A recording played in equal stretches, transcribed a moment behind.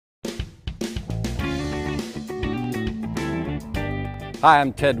Hi,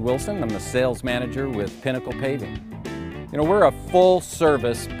 I'm Ted Wilson. I'm the sales manager with Pinnacle Paving. You know, we're a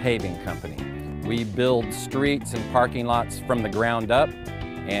full-service paving company. We build streets and parking lots from the ground up,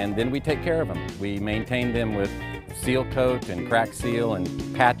 and then we take care of them. We maintain them with seal coat and crack seal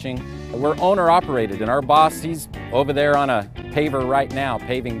and patching. We're owner-operated, and our boss, he's over there on a paver right now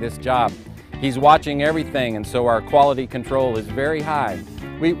paving this job. He's watching everything, and so our quality control is very high.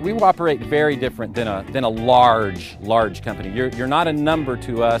 We operate very different than a large company. You're not a number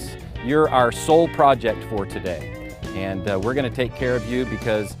to us. You're our sole project for today. And we're going to take care of you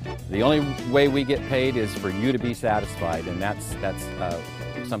because the only way we get paid is for you to be satisfied, and that's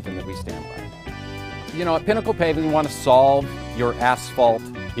something that we stand by. You know, at Pinnacle Paving, we want to solve your asphalt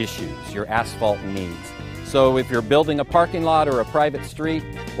issues, your asphalt needs. So if you're building a parking lot or a private street,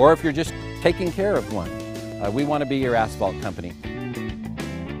 or if you're just taking care of one, we want to be your asphalt company.